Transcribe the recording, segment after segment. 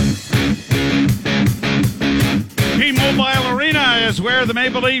is where the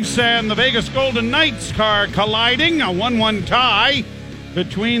Maple Leafs and the Vegas Golden Knights are colliding. A 1-1 tie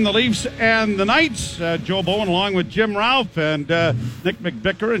between the Leafs and the Knights. Joe Bowen along with Jim Ralph and Nick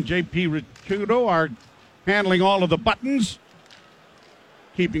McVicker and J.P. Ricciuto are handling all of the buttons,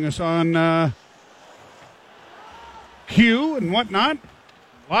 keeping us on cue and whatnot.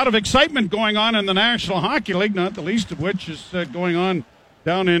 A lot of excitement going on in the National Hockey League, not the least of which is going on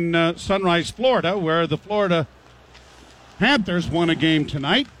down in Sunrise, Florida, where the Florida Panthers won a game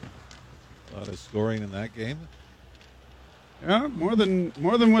tonight. A lot of scoring in that game. Yeah, more than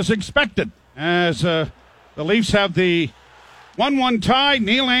was expected. As the Leafs have the 1-1 tie.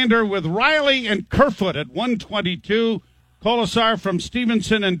 Nylander with Riley and Kerfoot at 1:22. Kolesar from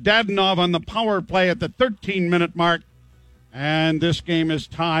Stevenson and Dadonov on the power play at the 13-minute mark. And this game is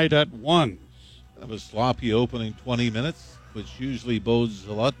tied at 1. That was sloppy opening 20 minutes, which usually bodes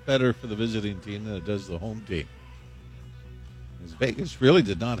a lot better for the visiting team than it does the home team. As Vegas really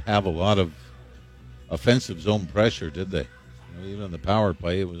did not have a lot of offensive zone pressure, did they? Even on the power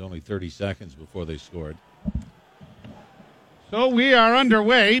play, it was only 30 seconds before they scored. So we are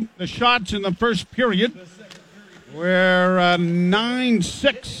underway. The shots in the first period were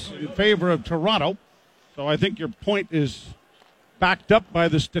 9-6 in favor of Toronto. So I think your point is backed up by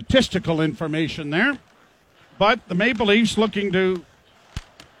the statistical information there. But the Maple Leafs looking to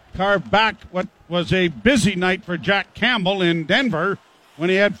carve back what was a busy night for Jack Campbell in Denver when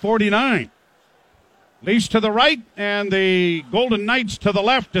he had 49. Leafs to the right and the Golden Knights to the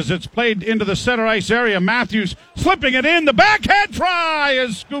left as it's played into the center ice area. Matthews slipping it in. The backhand try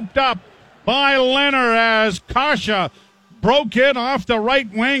is scooped up by Leonard as Kasha broke in off the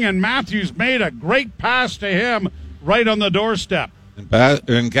right wing, and Matthews made a great pass to him right on the doorstep.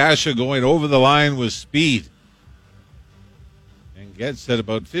 And Kasha going over the line with speed. And gets at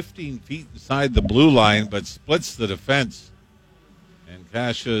about 15 feet inside the blue line, but splits the defense. And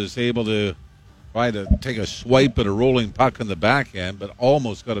Kasha is able to try to take a swipe at a rolling puck in the backhand, but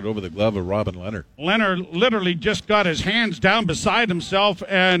almost got it over the glove of Robin Leonard. Leonard literally just got his hands down beside himself,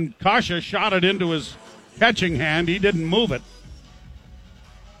 and Kasha shot it into his catching hand. He didn't move it.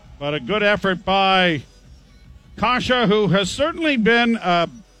 But a good effort by Kasha, who has certainly been a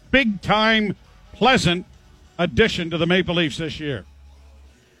big-time, pleasant addition to the Maple Leafs this year.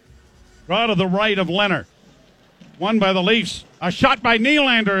 Draw to the right of Leonard. Won by the Leafs. A shot by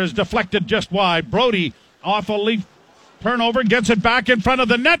Nylander is deflected just wide. Brody off a Leaf turnover, gets it back in front of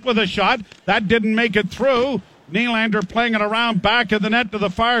the net with a shot. That didn't make it through. Nylander playing it around back of the net to the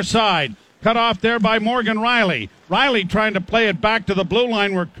far side. Cut off there by Morgan Riley. Riley trying to play it back to the blue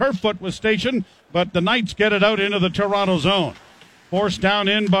line where Kerfoot was stationed, but the Knights get it out into the Toronto zone. Forced down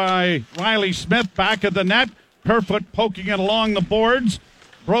in by Riley Smith, back of the net. Kerfoot poking it along the boards.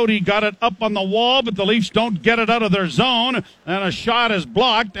 Brody got it up on the wall, but the Leafs don't get it out of their zone, and a shot is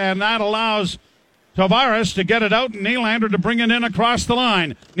blocked, and that allows Tavares to get it out and Nylander to bring it in across the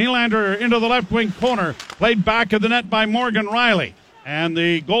line. Nylander into the left wing corner, played back of the net by Morgan Riley. And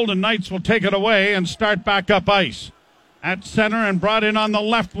the Golden Knights will take it away and start back up ice. At center and brought in on the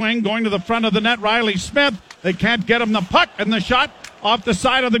left wing, going to the front of the net, Riley Smith. They can't get him the puck, and the shot off the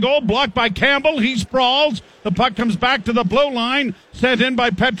side of the goal, blocked by Campbell. He sprawls. The puck comes back to the blue line, sent in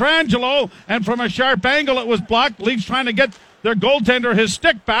by Pietrangelo, and from a sharp angle it was blocked. Leafs trying to get their goaltender his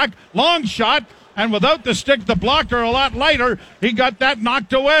stick back. Long shot, and without the stick, the blocker a lot lighter. He got that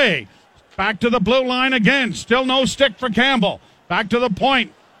knocked away. Back to the blue line again. Still no stick for Campbell. Back to the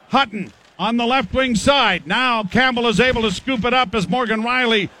point. Hutton on the left wing side. Now Campbell is able to scoop it up as Morgan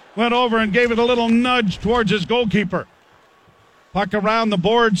Riley went over and gave it a little nudge towards his goalkeeper. Puck around the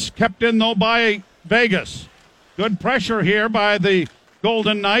boards, kept in though by Vegas. Good pressure here by the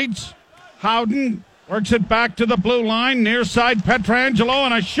Golden Knights. Howden works it back to the blue line, near side Pietrangelo,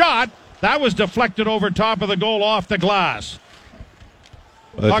 and a shot. That was deflected over top of the goal off the glass.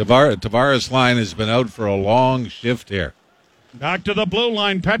 Well, the Tavares line has been out for a long shift here. Back to the blue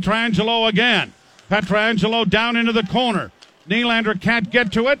line, Pietrangelo again. Pietrangelo down into the corner. Nylander can't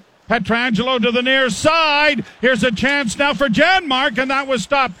get to it. Pietrangelo to the near side. Here's a chance now for Janmark, and that was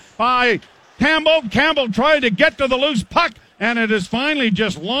stopped by Campbell. Campbell tried to get to the loose puck, and it is finally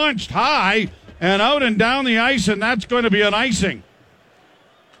just launched high and out and down the ice, and that's going to be an icing.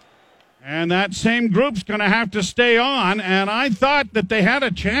 And that same group's going to have to stay on, and I thought that they had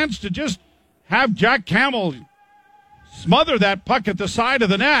a chance to just have Jack Campbell smother that puck at the side of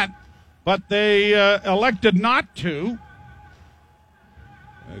the net, but they elected not to.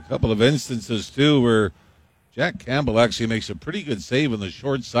 A couple of instances, too, where Jack Campbell actually makes a pretty good save on the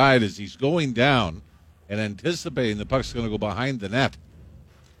short side as he's going down and anticipating the puck's going to go behind the net.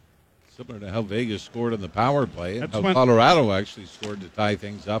 Similar to how Vegas scored on the power play and That's how when- Colorado actually scored to tie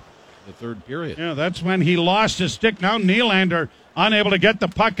things up in the third period. Yeah, that's when he lost his stick. Now Nylander unable to get the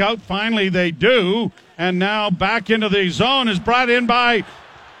puck out. Finally they do. And now back into the zone is brought in by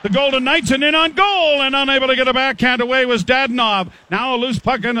the Golden Knights and in on goal. And unable to get a backhand away was Dadonov. Now a loose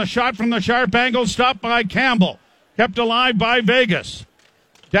puck and a shot from the sharp angle stopped by Campbell. Kept alive by Vegas.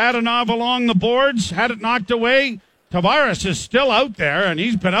 Dadonov along the boards. Had it knocked away. Tavares is still out there, and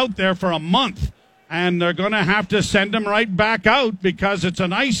he's been out there for a month. And they're going to have to send him right back out because it's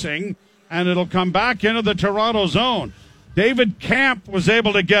an icing, and it'll come back into the Toronto zone. David Camp was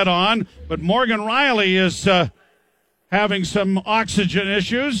able to get on, but Morgan Riley is having some oxygen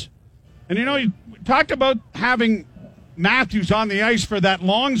issues. And, you know, you talked about having Matthews on the ice for that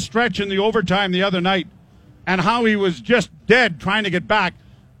long stretch in the overtime the other night and how he was just dead trying to get back.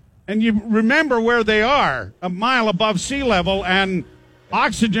 And you remember where they are, a mile above sea level, and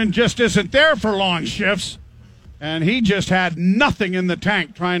oxygen just isn't there for long shifts. And he just had nothing in the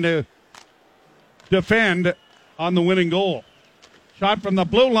tank trying to defend on the winning goal. Shot from the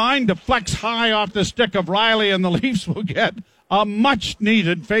blue line, deflects high off the stick of Riley, and the Leafs will get a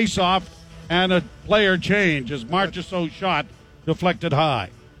much-needed face-off and a player change as Marchessault's shot deflected high.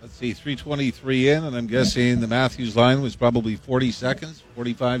 Let's see, 3:23 in, and I'm guessing the Matthews line was probably 40 seconds,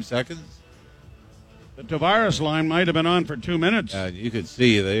 45 seconds. The Tavares line might have been on for 2 minutes. You could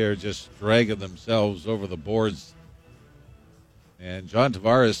see they are just dragging themselves over the boards. And John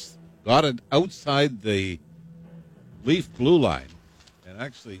Tavares got it outside the Leaf blue line and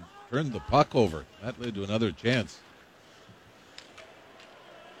actually turned the puck over. That led to another chance.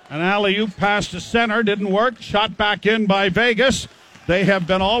 An alley-oop pass to center didn't work. Shot back in by Vegas. They have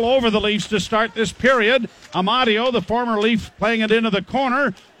been all over the Leafs to start this period. Amadio, the former Leaf, playing it into the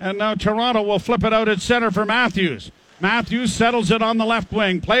corner. And now Toronto will flip it out at center for Matthews. Matthews settles it on the left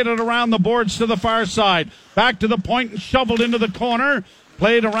wing. Played it around the boards to the far side. Back to the point and shoveled into the corner.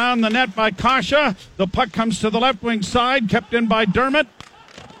 Played around the net by Kasha. The puck comes to the left wing side. Kept in by Dermott.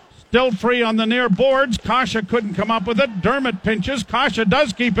 Still free on the near boards. Kasha couldn't come up with it. Dermott pinches. Kasha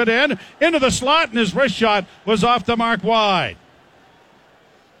does keep it in. Into the slot, and his wrist shot was off the mark wide.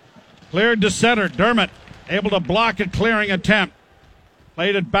 Cleared to center. Dermott able to block a clearing attempt.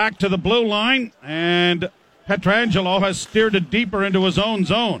 Played it back to the blue line, and Pietrangelo has steered it deeper into his own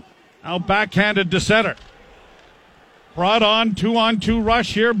zone. Now backhanded to center. Brought on 2-on-2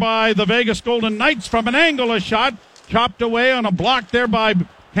 rush here by the Vegas Golden Knights from an angle. A shot chopped away on a block there by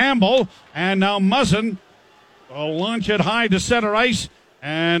Campbell, and now Muzzin will launch it high to center ice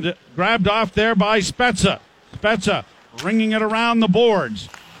and grabbed off there by Spezza. Spezza ringing it around the boards.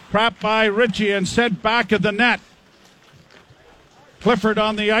 Trapped by Ritchie and sent back at the net. Clifford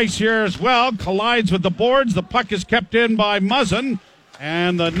on the ice here as well. Collides with the boards. The puck is kept in by Muzzin.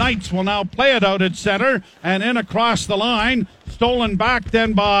 And the Knights will now play it out at center and in across the line. Stolen back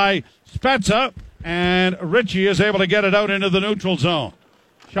then by Spezza. And Ritchie is able to get it out into the neutral zone.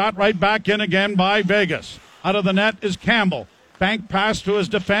 Shot right back in again by Vegas. Out of the net is Campbell. Bank pass to his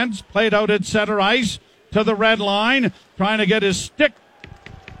defense. Played out at center ice to the red line. Trying to get his stick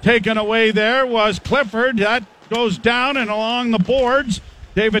taken away there was Clifford. That goes down and along the boards.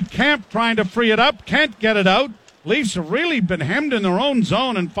 David Camp trying to free it up. Can't get it out. Leafs have really been hemmed in their own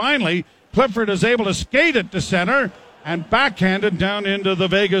zone. And finally, Clifford is able to skate it to center and backhanded down into the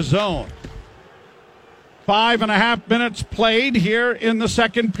Vegas zone. 5.5 minutes played here in the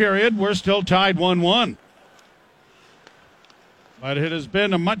second period. We're still tied 1-1. But it has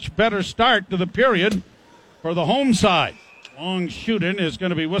been a much better start to the period for the home side. Long shoot-in is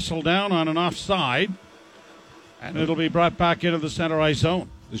going to be whistled down on an offside, and it'll be brought back into the center ice zone.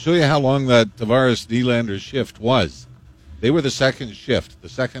 To show you how long that Tavares Nylander shift was, they were the second shift, the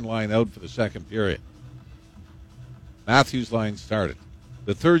second line out for the second period. Matthews line started.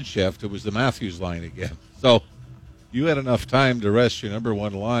 The third shift, it was the Matthews line again. So you had enough time to rest your number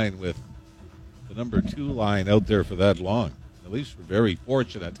one line with the number two line out there for that long. The Leafs were very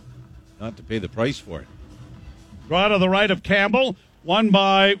fortunate not to pay the price for it. Draw to the right of Campbell. Won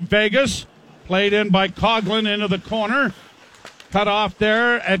by Vegas. Played in by Coughlin into the corner. Cut off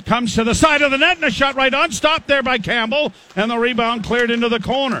there. It comes to the side of the net and a shot right on. Stopped there by Campbell. And the rebound cleared into the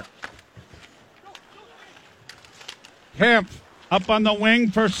corner. Camp up on the wing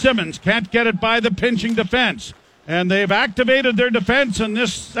for Simmons. Can't get it by the pinching defense. And they've activated their defense in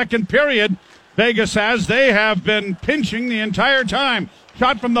this second period. Vegas has. They have been pinching the entire time.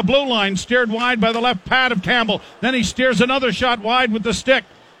 Shot from the blue line, steered wide by the left pad of Campbell. Then he steers another shot wide with the stick.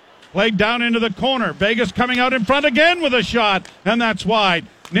 Played down into the corner. Vegas coming out in front again with a shot, and that's wide.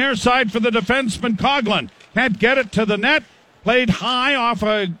 Near side for the defenseman Coughlin. Can't get it to the net. Played high off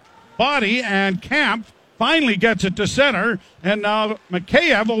a body, and Camp finally gets it to center, and now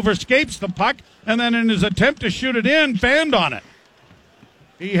Mikheyev overscapes the puck, and then in his attempt to shoot it in, fanned on it.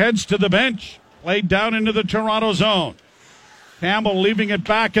 He heads to the bench, played down into the Toronto zone. Campbell leaving it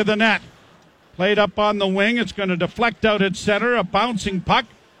back of the net. Played up on the wing. It's going to deflect out at center. A bouncing puck.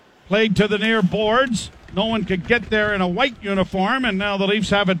 Played to the near boards. No one could get there in a white uniform, and now the Leafs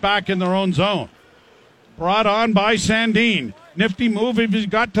have it back in their own zone. Brought on by Sandin. Nifty move if he's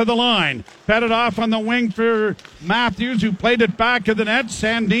got to the line. Fed it off on the wing for Matthews, who played it back of the net.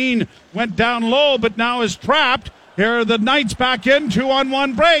 Sandin went down low, but now is trapped. Here are the Knights back in,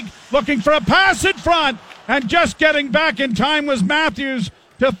 2-on-1 break, looking for a pass in front, and just getting back in time was Matthews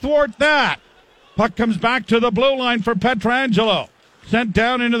to thwart that. Puck comes back to the blue line for Pietrangelo. Sent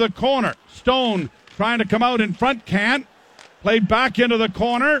down into the corner. Stone trying to come out in front, can't. Played back into the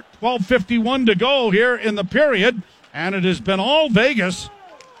corner. 12:51 to go here in the period, and it has been all Vegas.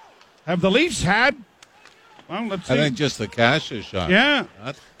 Have the Leafs had? Well, let's see. I think just the Kasha shot. Yeah.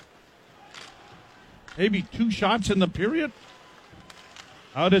 Maybe 2 shots in the period.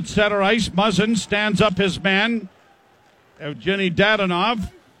 Out at center ice, Muzzin stands up his man. Evgeny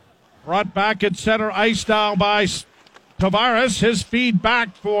Dadonov brought back at center ice now by Tavares. His feed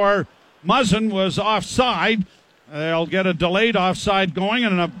back for Muzzin was offside. They'll get a delayed offside going,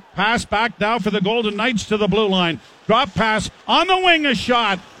 and a pass back now for the Golden Knights to the blue line. Drop pass on the wing, a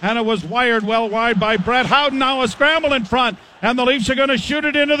shot, and it was wired well wide by Brett Howden. Now a scramble in front, and the Leafs are going to shoot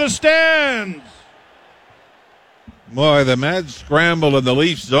it into the stands. Boy, the mad scramble in the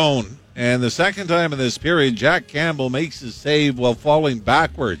Leafs zone. And the second time in this period, Jack Campbell makes his save while falling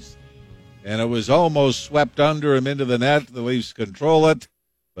backwards. And it was almost swept under him into the net. The Leafs control it,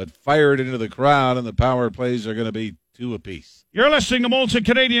 but fired into the crowd, and the power plays are going to be 2 apiece. You're listening to Molson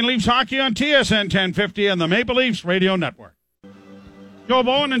Canadian Leafs Hockey on TSN 1050 and the Maple Leafs Radio Network. Joe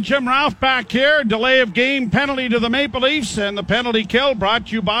Bowen and Jim Ralph back here. Delay of game penalty to the Maple Leafs, and the penalty kill brought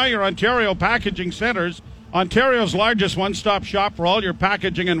to you by your Ontario Packaging Centers, Ontario's largest one-stop shop for all your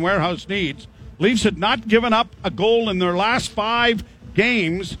packaging and warehouse needs. Leafs had not given up a goal in their last 5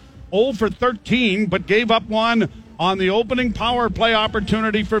 games, 0 for 13, but gave up one on the opening power play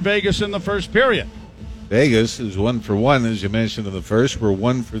opportunity for Vegas in the first period. Vegas is 1 for 1, as you mentioned in the first. We're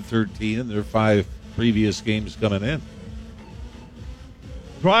 1 for 13 in their 5 previous games coming in.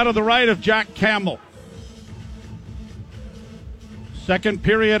 Draw to the right of Jack Campbell. Second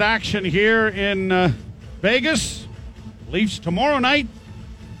period action here in Vegas. Leafs tomorrow night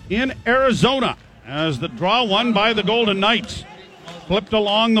in Arizona as the draw won by the Golden Knights. Flipped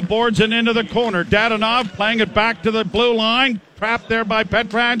along the boards and into the corner. Dadonov playing it back to the blue line. Trapped there by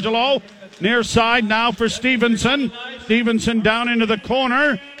Pietrangelo. Near side now for Stevenson. Stevenson down into the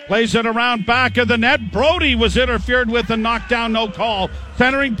corner. Plays it around back of the net. Brody was interfered with and knocked down, no call.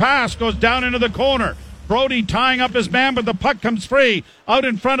 Centering pass goes down into the corner. Brody tying up his man, but the puck comes free out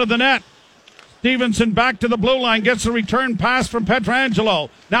in front of the net. Stevenson back to the blue line, gets a return pass from Pietrangelo.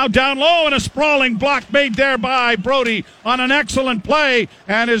 Now down low, and a sprawling block made there by Brody on an excellent play,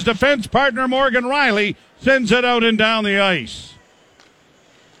 and his defense partner Morgan Riley sends it out and down the ice.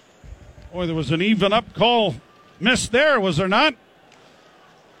 Boy, there was an even up call missed there, was there not?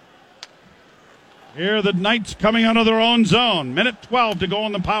 Here are the Knights coming out of their own zone. Minute 12 to go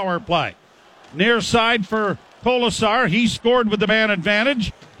on the power play. Near side for Kolesar. He scored with the man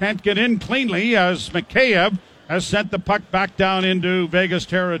advantage. Can't get in cleanly as Mikheyev has sent the puck back down into Vegas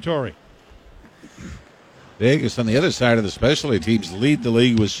territory. Vegas on the other side of the specialty teams lead the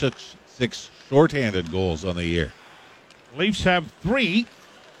league with six shorthanded goals on the year. Leafs have 3.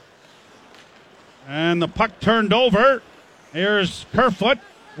 And the puck turned over. Here's Kerfoot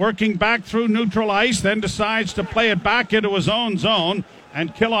working back through neutral ice, then decides to play it back into his own zone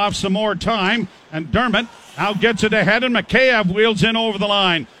and kill off some more time. And Dermott now gets it ahead, and Mikheyev wheels in over the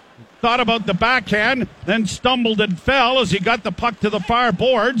line. Thought about the backhand, then stumbled and fell as he got the puck to the far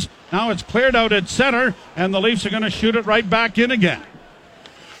boards. Now it's cleared out at center, and the Leafs are going to shoot it right back in again.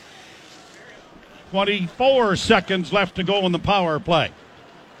 24 seconds left to go in the power play.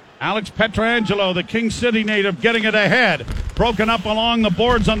 Alex Pietrangelo, the King City native, getting it ahead. Broken up along the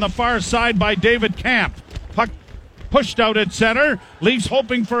boards on the far side by David Camp. Puck pushed out at center. Leafs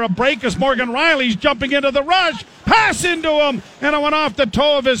hoping for a break as Morgan Riley's jumping into the rush. Pass into him, and it went off the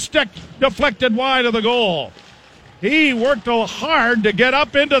toe of his stick, deflected wide of the goal. He worked hard to get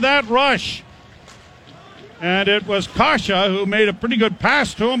up into that rush. And it was Kasha who made a pretty good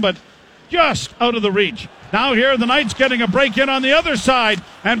pass to him, but just out of the reach. Now here the Knights getting a break in on the other side,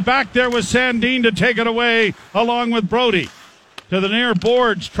 and back there was Sandin to take it away along with Brody. To the near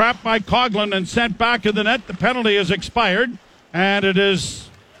boards, trapped by Coughlin and sent back in the net. The penalty has expired, and it is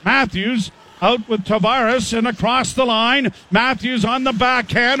Matthews out with Tavares and across the line. Matthews on the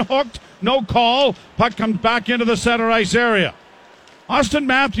backhand, hooked, no call. Puck comes back into the center ice area. Austin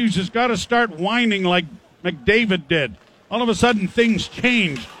Matthews has got to start whining like McDavid did. All of a sudden, things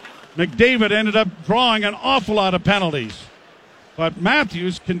changed. McDavid ended up drawing an awful lot of penalties. But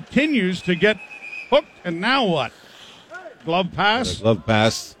Matthews continues to get hooked, and now what? Glove pass? Glove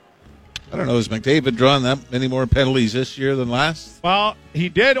pass. I don't know, has McDavid drawn that many more penalties this year than last? Well, he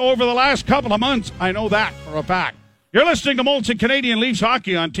did over the last couple of months. I know that for a fact. You're listening to Molson Canadian Leafs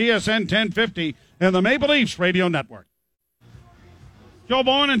Hockey on TSN 1050 and the Maple Leafs Radio Network. Joe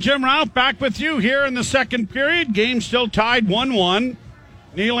Bowen and Jim Ralph back with you here in the second period. Game still tied 1-1.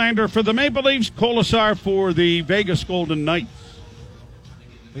 Nylander for the Maple Leafs, Kolesar for the Vegas Golden Knights.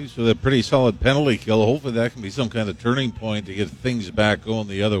 Leafs with a pretty solid penalty kill. Hopefully that can be some kind of turning point to get things back going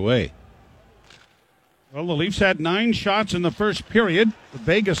the other way. Well, the Leafs had 9 shots in the first period. The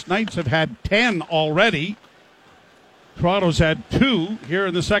Vegas Knights have had 10 already. Toronto's had 2 here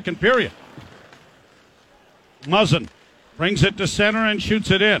in the second period. Muzzin brings it to center and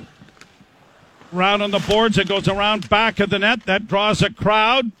shoots it in. Round on the boards, it goes around back of the net. That draws a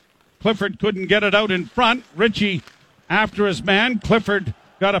crowd. Clifford couldn't get it out in front. Ritchie after his man. Clifford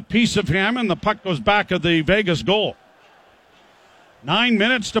got a piece of him, and the puck goes back of the Vegas goal. 9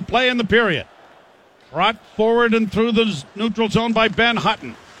 minutes to play in the period. Brought forward and through the neutral zone by Ben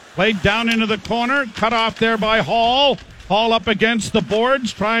Hutton. Played down into the corner. Cut off there by Hall. Hall up against the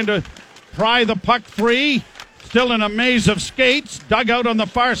boards, trying to pry the puck free. Still in a maze of skates. Dug out on the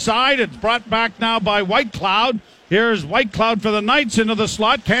far side. It's brought back now by Whitecloud. Here's Whitecloud for the Knights into the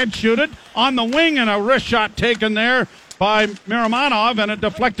slot. Can't shoot it. On the wing, and a wrist shot taken there by Miramanov, and it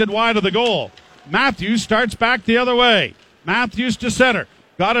deflected wide of the goal. Matthews starts back the other way. Matthews to center.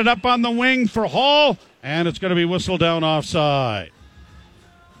 Got it up on the wing for Hall, and it's going to be whistled down offside.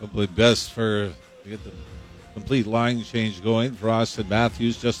 Probably best to get the complete line change going for Austin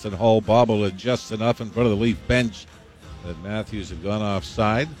Matthews. Justin Hall bobbled just enough in front of the Leaf bench that Matthews had gone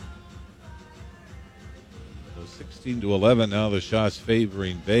offside. So 16-11 now, the shots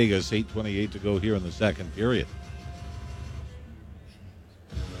favoring Vegas. 8:28 to go here in the second period.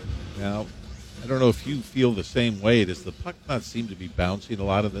 Now, I don't know if you feel the same way. Does the puck not seem to be bouncing a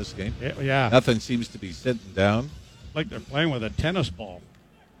lot in this game? Yeah. Nothing seems to be sitting down. Like they're playing with a tennis ball.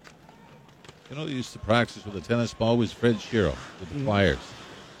 You know, who used to practice with a tennis ball was Fred Shero with the Flyers.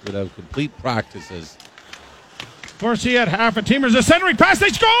 Would have complete practices. Of course, he had half a teamers. A centering pass. They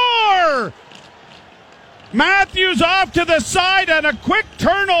score! Matthews off to the side and a quick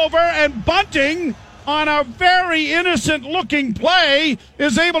turnover, and Bunting, on a very innocent-looking play,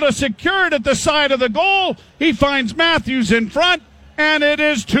 is able to secure it at the side of the goal. He finds Matthews in front, and it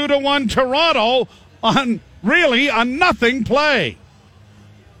is 2-1 Toronto on really a nothing play.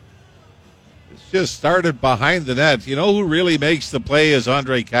 It's just started behind the net. You know who really makes the play is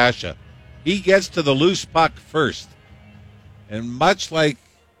Ondrej Kase. He gets to the loose puck first. And much like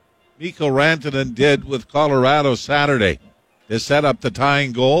Mikko Rantanen did with Colorado Saturday to set up the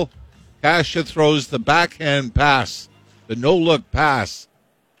tying goal, Kase throws the backhand pass, the no-look pass,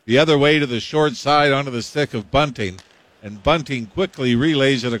 the other way to the short side onto the stick of Bunting. And Bunting quickly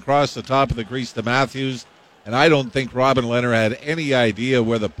relays it across the top of the crease to Matthews. And I don't think Robin Lehner had any idea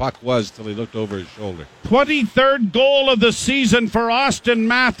where the puck was till he looked over his shoulder. 23rd goal of the season for Austin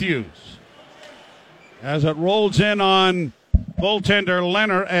Matthews. As it rolls in on goaltender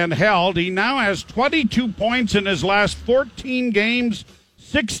Lehner and held, he now has 22 points in his last 14 games,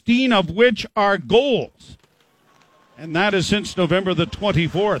 16 of which are goals. And that is since November the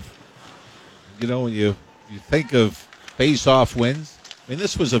 24th. You know, when you think of face-off wins, I mean,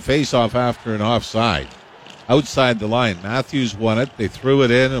 this was a face-off after an offside. Outside the line. Matthews won it. They threw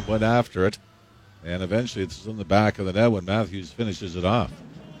it in and went after it. And eventually it's in the back of the net when Matthews finishes it off.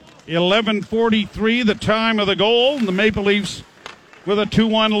 11:43, the time of the goal. The Maple Leafs with a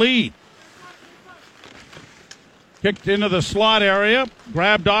 2-1 lead. Kicked into the slot area.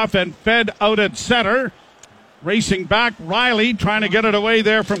 Grabbed off and fed out at center. Racing back, Riley trying to get it away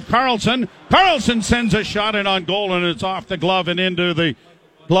there from Carlson. Carlson sends a shot in on goal, and it's off the glove and into the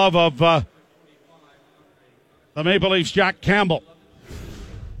glove of the Maple Leafs, Jack Campbell.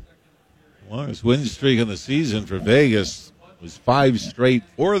 Longest win streak in the season for Vegas was 5 straight.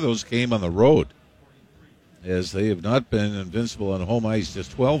 4 of those came on the road, as they have not been invincible on home ice.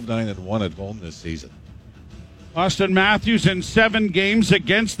 Just 12-9-1 at home this season. Austin Matthews in 7 games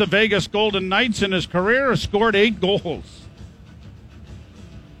against the Vegas Golden Knights in his career has scored 8 goals.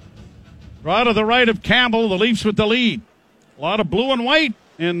 Draw to the right of Campbell, the Leafs with the lead. A lot of blue and white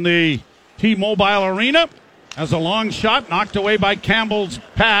in the T-Mobile Arena. As a long shot knocked away by Campbell's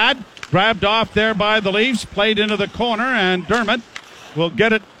pad. Grabbed off there by the Leafs. Played into the corner, and Dermott will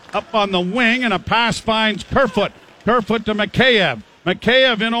get it up on the wing, and a pass finds Kerfoot. Kerfoot to Mikheyev.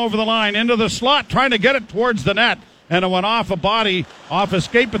 Mikheyev in over the line, into the slot, trying to get it towards the net. And it went off a body, off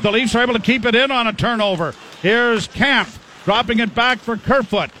escape, but the Leafs are able to keep it in on a turnover. Here's Camp, dropping it back for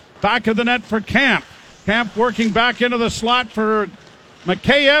Kerfoot. Back of the net for Camp. Camp working back into the slot for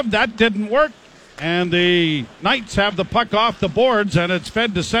Mikheyev. That didn't work. And the Knights have the puck off the boards, and it's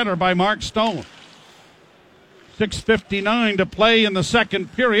fed to center by Mark Stone. 6:59 to play in the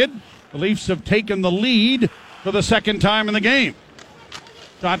second period. The Leafs have taken the lead for the second time in the game.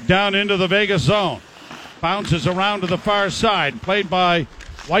 Shot down into the Vegas zone. Bounces around to the far side. Played by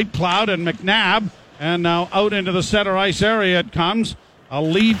Whitecloud and McNabb. And now out into the center ice area it comes. A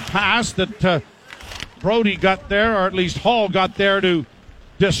lead pass that Brody got there, or at least Hall got there to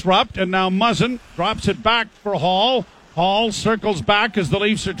disrupt. And now Muzzin drops it back for Hall. Hall circles back as the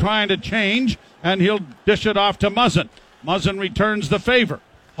Leafs are trying to change. And he'll dish it off to Muzzin. Muzzin returns the favor.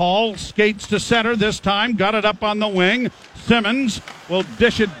 Hall skates to center this time. Got it up on the wing. Simmons will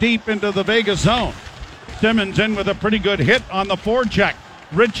dish it deep into the Vegas zone. Simmons in with a pretty good hit on the forecheck.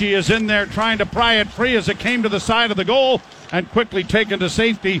 Ritchie is in there trying to pry it free as it came to the side of the goal and quickly taken to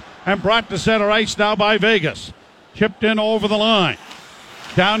safety and brought to center ice now by Vegas. Chipped in over the line.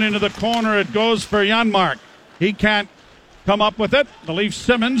 Down into the corner it goes for Janmark. He can't come up with it. The Leafs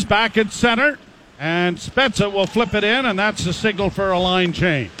Simmons back at center. And Spezza will flip it in, and that's the signal for a line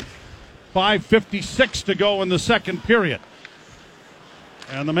change. 5:56 to go in the second period.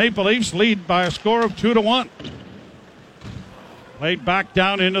 And the Maple Leafs lead by a score of 2-1. Played back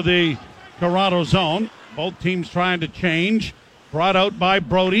down into the Toronto zone. Both teams trying to change. Brought out by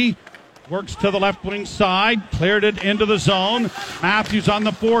Brody. Works to the left wing side. Cleared it into the zone. Matthews on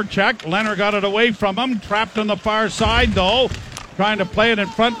the forecheck. Leonard got it away from him. Trapped on the far side, though. Trying to play it in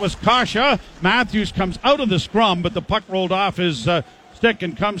front was Kasha. Matthews comes out of the scrum, but the puck rolled off his stick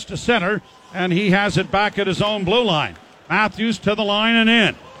and comes to center, and he has it back at his own blue line. Matthews to the line and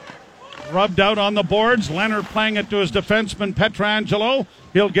in. Rubbed out on the boards. Leonard playing it to his defenseman Pietrangelo.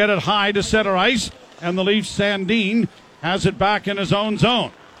 He'll get it high to center ice, and the Leafs Sandin has it back in his own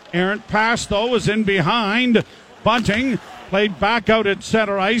zone. Errant pass, though, is in behind. Bunting played back out at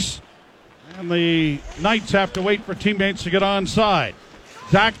center ice. And the Knights have to wait for teammates to get onside.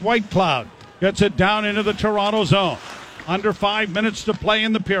 Zach Whitecloud gets it down into the Toronto zone. Under 5 minutes to play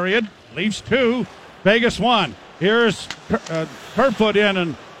in the period. Leafs 2, Vegas 1. Here's Kerfoot in,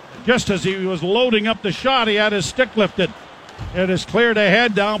 and just as he was loading up the shot, he had his stick lifted. It is cleared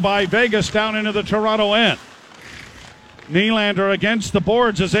ahead down by Vegas down into the Toronto end. Nylander against the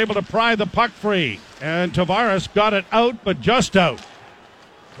boards is able to pry the puck free. And Tavares got it out, but just out.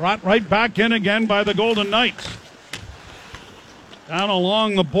 Brought right back in again by the Golden Knights. Down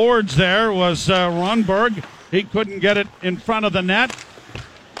along the boards there was Ronberg. He couldn't get it in front of the net.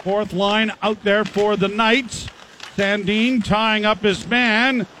 Fourth line out there for the Knights. Sandin tying up his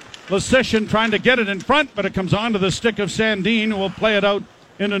man. Lasician trying to get it in front, but it comes onto the stick of Sandin, who will play it out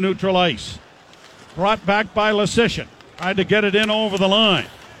into neutral ice. Brought back by Lasician. Tried to get it in over the line.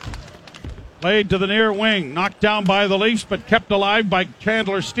 Played to the near wing. Knocked down by the Leafs, but kept alive by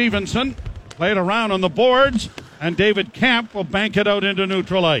Chandler Stevenson. Played around on the boards, and David Camp will bank it out into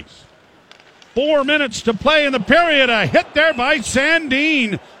neutral ice. 4 minutes to play in the period. A hit there by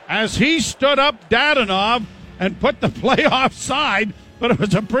Sandin as he stood up Dadonov and put the play offside, but it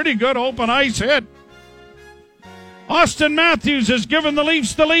was a pretty good open ice hit. Austin Matthews has given the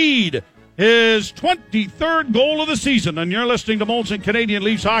Leafs the lead. His 23rd goal of the season. And you're listening to Molson Canadian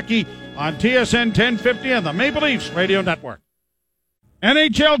Leafs Hockey on TSN 1050 and the Maple Leafs Radio Network.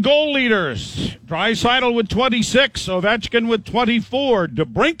 NHL goal leaders. Draisaitl with 26, Ovechkin with 24,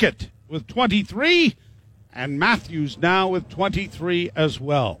 DeBrincat with 23, and Matthews now with 23 as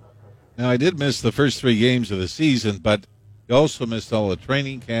well. Now, I did miss the first 3 games of the season, but he also missed all the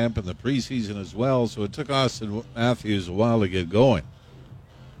training camp and the preseason as well, so it took Austin Matthews a while to get going.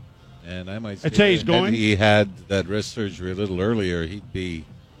 And I might say he's going. If he had that wrist surgery a little earlier, he'd be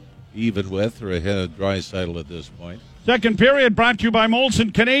even with or ahead of Draisaitl at this point. Second period brought to you by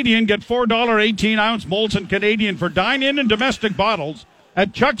Molson Canadian. Get $4 18-ounce Molson Canadian for dine-in and domestic bottles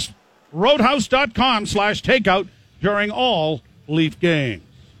at chucksroadhouse.com/takeout during all Leaf games.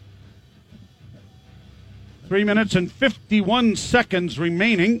 3 minutes and 51 seconds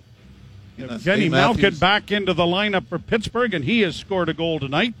remaining. Evgeny Malkin back into the lineup for Pittsburgh, and he has scored a goal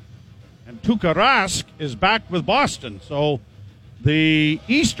tonight. And Tuukka Rask is back with Boston. So the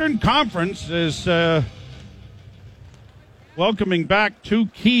Eastern Conference is welcoming back 2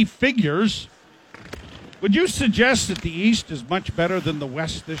 key figures. Would you suggest that the East is much better than the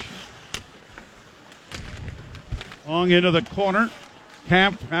West this year? Long into the corner.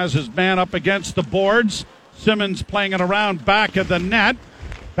 Camp has his man up against the boards. Simmons playing it around back of the net.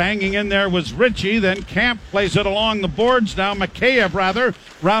 Banging in there was Ritchie. Then Camp plays it along the boards. Now Mikheyev,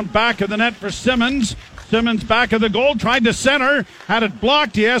 round back of the net for Simmons. Simmons back of the goal, tried to center, had it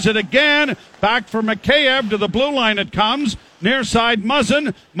blocked. He has it again. Back for Mikheyev, to the blue line it comes. Near side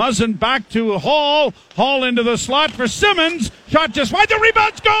Muzzin. Muzzin back to Hall. Hall into the slot for Simmons. Shot just wide. The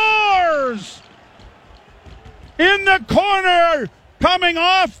rebound, scores! In the corner, coming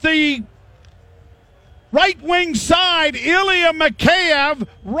off the right wing side, Ilya Mikheyev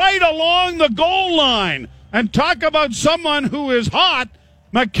right along the goal line. And talk about someone who is hot.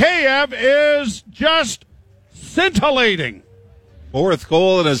 Mikheyev is just scintillating. Fourth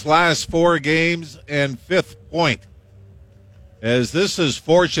goal in his last 4 games and 5th point. As this is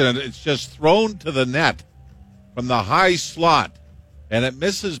fortunate, it's just thrown to the net from the high slot, and it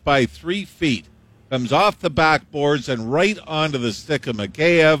misses by 3 feet. Comes off the backboards and right onto the stick of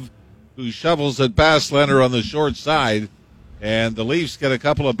Mikheyev, who shovels it past Leonard on the short side. And the Leafs get a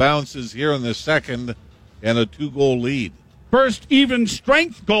couple of bounces here in the second and a 2-goal lead. First even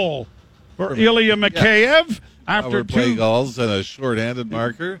strength goal for Ilya Mikheyev after Power play 2 goals and a short-handed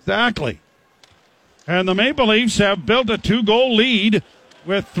marker. Exactly. And the Maple Leafs have built a 2-goal lead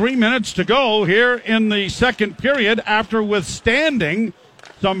with 3 minutes to go here in the second period after withstanding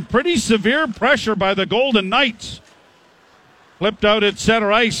some pretty severe pressure by the Golden Knights. Flipped out at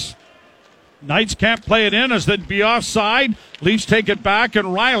center ice. Knights can't play it in as they'd be offside. Leafs take it back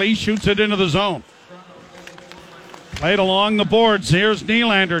and Riley shoots it into the zone. Played along the boards. Here's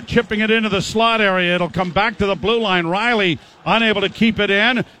Nylander chipping it into the slot area. It'll come back to the blue line. Riley unable to keep it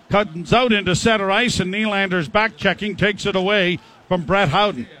in. Comes out into center ice, and Nylander's back checking takes it away from Brett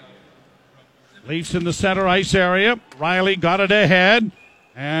Howden. Leafs in the center ice area. Riley got it ahead,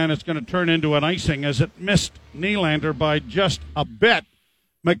 and it's going to turn into an icing as it missed Nylander by just a bit.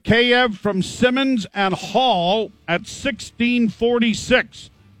 Mikheyev from Simmons and Hall at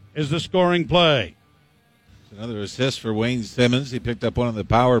 16:46 is the scoring play. Another assist for Wayne Simmons. He picked up one on the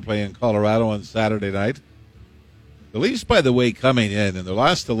power play in Colorado on Saturday night. The Leafs, by the way, coming in their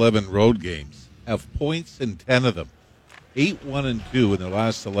last 11 road games, have points in 10 of them. 8-1-2 in their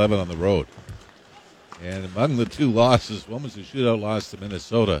last 11 on the road. And among the 2 losses, one was a shootout loss to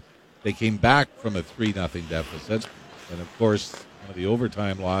Minnesota. They came back from a 3-0 deficit. And, of course, one of the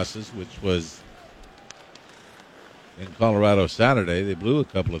overtime losses, which was in Colorado Saturday, they blew a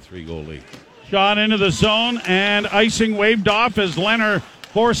couple of 3-goal leads. Shot into the zone, and icing waved off as Leonard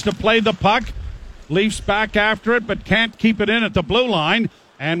forced to play the puck. Leafs back after it, but can't keep it in at the blue line.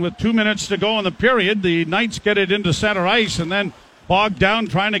 And with 2 minutes to go in the period, the Knights get it into center ice and then bogged down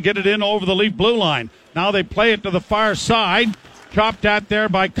trying to get it in over the Leaf blue line. Now they play it to the far side, chopped at there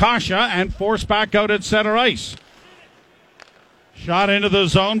by Kasha, and forced back out at center ice. Shot into the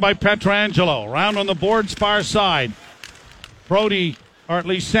zone by Pietrangelo. Round on the boards, far side. Brody, or at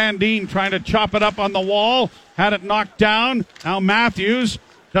least Sandin, trying to chop it up on the wall. Had it knocked down. Now Matthews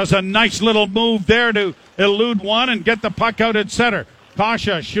does a nice little move there to elude one and get the puck out at center.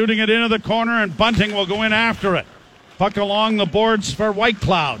 Kasha shooting it into the corner, and Bunting will go in after it. Puck along the boards for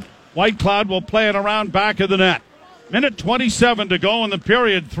Whitecloud. Whitecloud will play it around back of the net. Minute 27 to go in the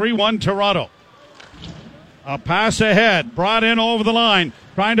period. 3-1 Toronto. A pass ahead, brought in over the line,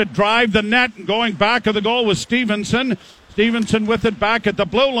 trying to drive the net, and going back of the goal was Stevenson. Stevenson with it back at the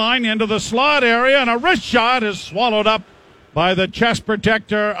blue line into the slot area, and a wrist shot is swallowed up by the chest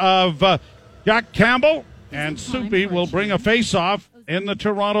protector of Jack Campbell, and Soupy will bring a face-off in the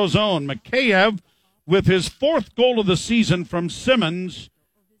Toronto zone. Mikheyev with his 4th goal of the season from Simmons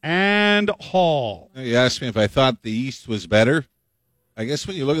and Hall. You asked me if I thought the East was better. I guess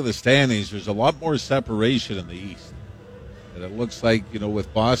when you look at the standings, there's a lot more separation in the East. And it looks like,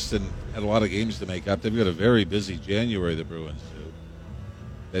 with Boston had a lot of games to make up, they've got a very busy January, the Bruins do,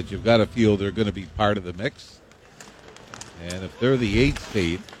 that you've got to feel they're going to be part of the mix. And if they're the 8th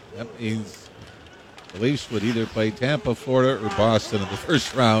seed, that means the Leafs would either play Tampa, Florida, or Boston in the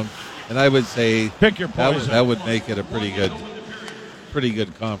first round. And I would say pick your poison. That would make it a pretty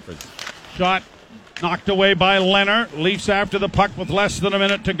good conference. Shot knocked away by Leonard. Leafs after the puck with less than a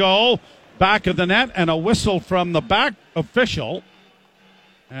minute to go. Back of the net, and a whistle from the back official.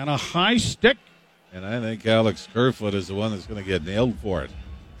 And a high stick. And I think Alex Kerfoot is the one that's going to get nailed for it.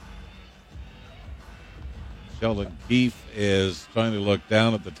 Sheldon Keefe is trying to look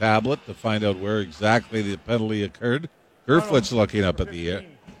down at the tablet to find out where exactly the penalty occurred. Kerfoot's looking up at the air.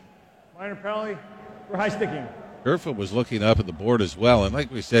 Minor penalty for high sticking. Kerfoot was looking up at the board as well. And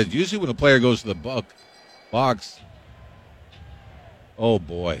like we said, usually when a player goes to the book, Fox. Oh,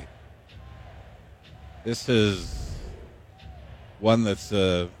 boy. This is one that's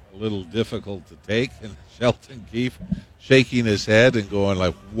a little difficult to take. And Shelton Keefe shaking his head and going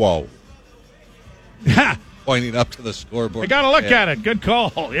like, whoa. Pointing up to the scoreboard. You got to look at it. Good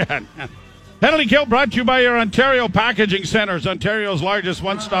call. Yeah. Penalty kill brought to you by your Ontario Packaging Centers, Ontario's largest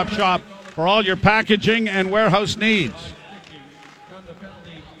one-stop shop for all your packaging and warehouse needs.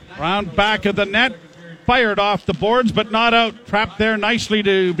 Round back of the net, fired off the boards, but not out. Trapped there nicely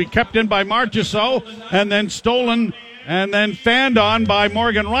to be kept in by Marchessault, and then stolen, and then fanned on by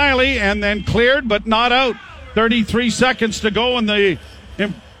Morgan Riley, and then cleared, but not out. 33 seconds to go in the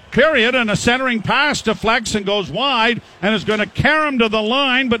period, and a centering pass deflects and goes wide, and is going to carry him to the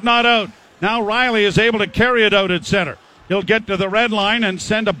line, but not out. Now Riley is able to carry it out at center. He'll get to the red line and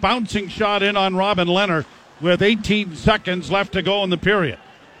send a bouncing shot in on Robin Lehner with 18 seconds left to go in the period.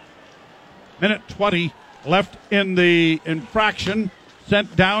 Minute 20 left in the infraction.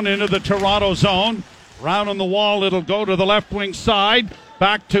 Sent down into the Toronto zone. Round on the wall, it'll go to the left wing side.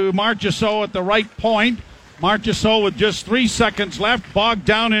 Back to Marchessault at the right point. Marchessault with just 3 seconds left. Bogged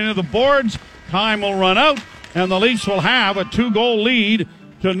down into the boards. Time will run out, and the Leafs will have a 2-goal lead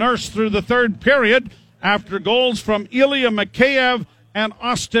to nurse through the third period after goals from Ilya Mikheyev and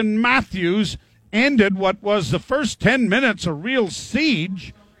Austin Matthews ended what was the first 10 minutes a real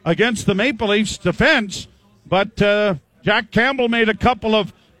siege against the Maple Leafs defense. But Jack Campbell made a couple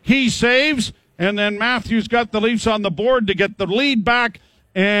of key saves, and then Matthews got the Leafs on the board to get the lead back,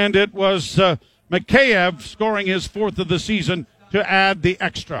 and it was Mikheyev scoring his 4th of the season to add the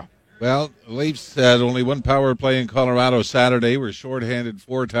extra. Well, the Leafs had only one power play in Colorado Saturday. Were shorthanded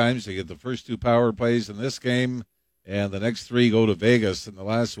 4 times. They get the first 2 power plays in this game, and the next 3 go to Vegas, and the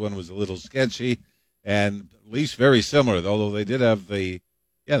last one was a little sketchy. And Leafs very similar, although they did have they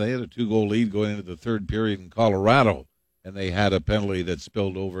had a 2-goal lead going into the third period in Colorado, and they had a penalty that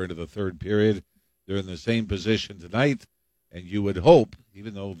spilled over into the third period. They're in the same position tonight, and you would hope,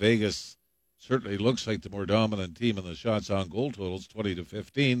 even though Vegas certainly looks like the more dominant team in the shots on goal totals,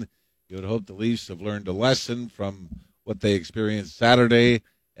 20-15, you would hope the Leafs have learned a lesson from what they experienced Saturday,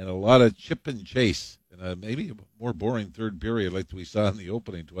 and a lot of chip and chase, and maybe a more boring third period like we saw in the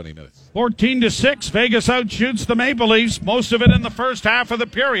opening 20 minutes. 14-6, Vegas outshoots the Maple Leafs, most of it in the first half of the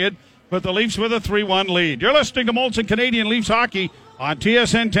period, but the Leafs with a 3-1 lead. You're listening to Molson Canadian Leafs Hockey on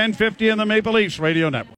TSN 1050 and the Maple Leafs Radio Network.